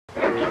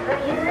Hey,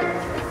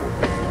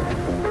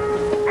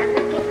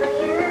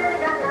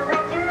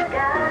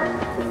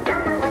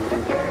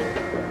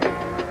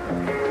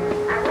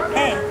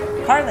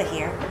 Carla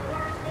here.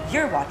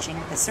 You're watching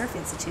the Surf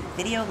Institute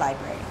Video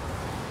Library.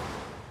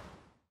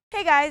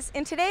 Hey guys,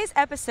 in today's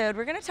episode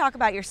we're going to talk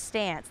about your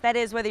stance, that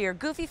is whether you're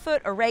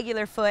Goofyfoot or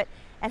Regularfoot,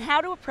 and how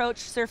to approach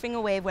surfing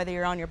a wave whether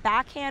you're on your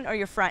backhand or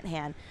your front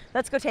hand.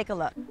 Let's go take a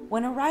look.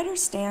 When a rider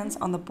stands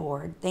on the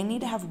board, they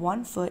need to have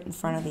one foot in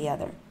front of the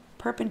other,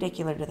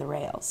 perpendicular to the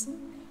rails.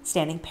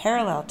 Standing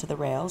parallel to the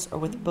rails or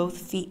with both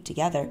feet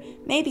together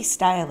may be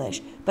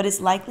stylish, but is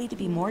likely to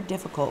be more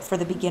difficult for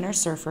the beginner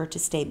surfer to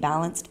stay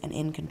balanced and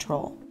in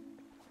control.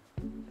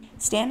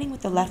 Standing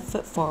with the left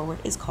foot forward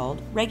is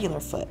called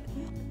Regularfoot,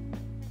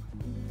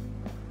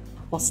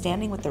 while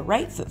standing with the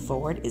right foot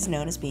forward is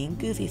known as being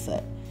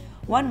Goofyfoot.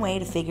 One way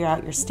to figure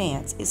out your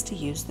stance is to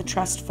use the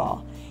trust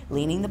fall,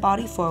 leaning the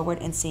body forward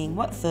and seeing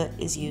what foot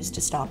is used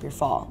to stop your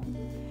fall.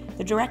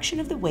 The direction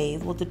of the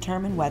wave will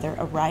determine whether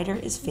a rider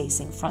is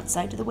facing front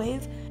side to the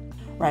wave,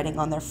 riding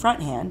on their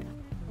front hand,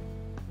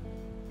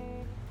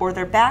 or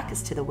their back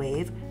is to the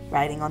wave,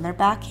 riding on their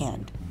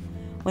backhand.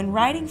 When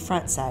riding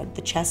front side,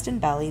 the chest and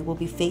belly will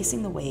be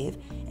facing the wave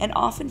and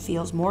often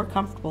feels more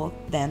comfortable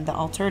than the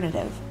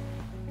alternative.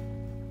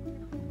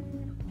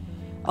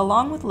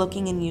 Along with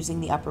looking and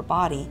using the upper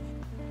body,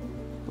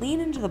 lean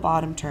into the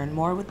bottom turn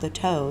more with the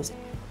toes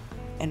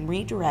and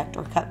redirect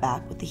or cut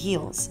back with the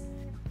heels.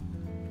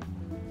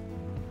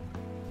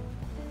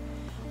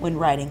 When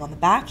riding on the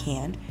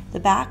backhand, the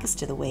back is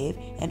to the wave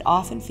and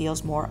often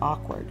feels more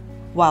awkward.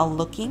 While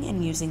looking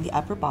and using the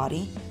upper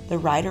body, the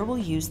rider will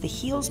use the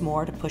heels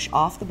more to push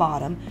off the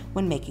bottom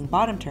when making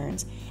bottom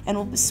turns and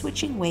will be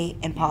switching weight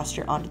and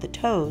posture onto the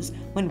toes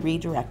when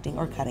redirecting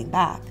or cutting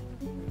back.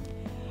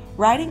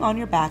 Riding on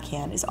your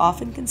backhand is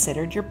often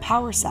considered your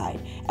power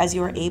side, as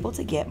you are able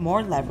to get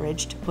more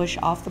leverage to push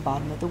off the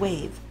bottom of the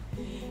wave.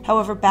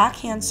 However,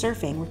 backhand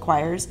surfing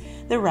requires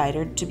the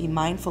rider to be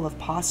mindful of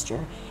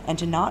posture and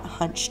to not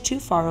hunch too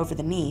far over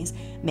the knees,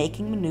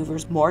 making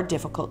maneuvers more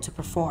difficult to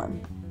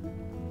perform.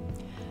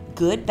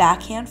 Good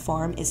backhand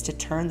form is to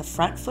turn the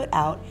front foot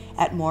out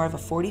at more of a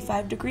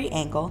 45-degree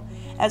angle,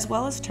 as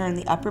well as turn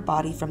the upper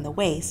body from the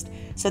waist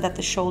so that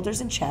the shoulders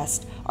and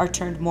chest are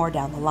turned more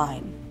down the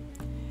line.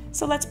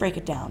 So let's break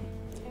it down.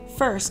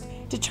 First,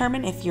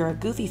 determine if you're a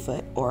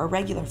Goofyfoot or a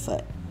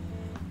Regularfoot.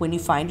 When you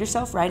find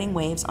yourself riding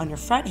waves on your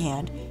front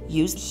hand,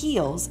 use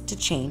heels to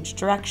change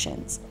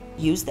directions.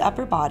 Use the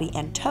upper body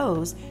and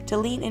toes to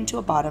lean into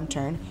a bottom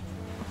turn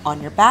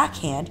on your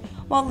backhand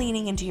while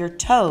leaning into your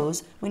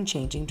toes when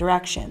changing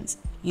directions.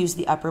 Use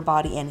the upper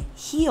body and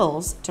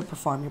heels to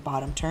perform your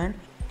bottom turn.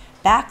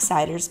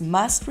 Backsiders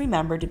must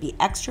remember to be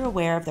extra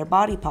aware of their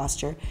body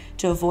posture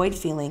to avoid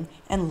feeling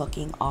and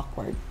looking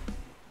awkward.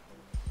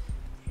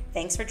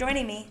 Thanks for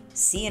joining me.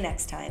 See you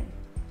next time.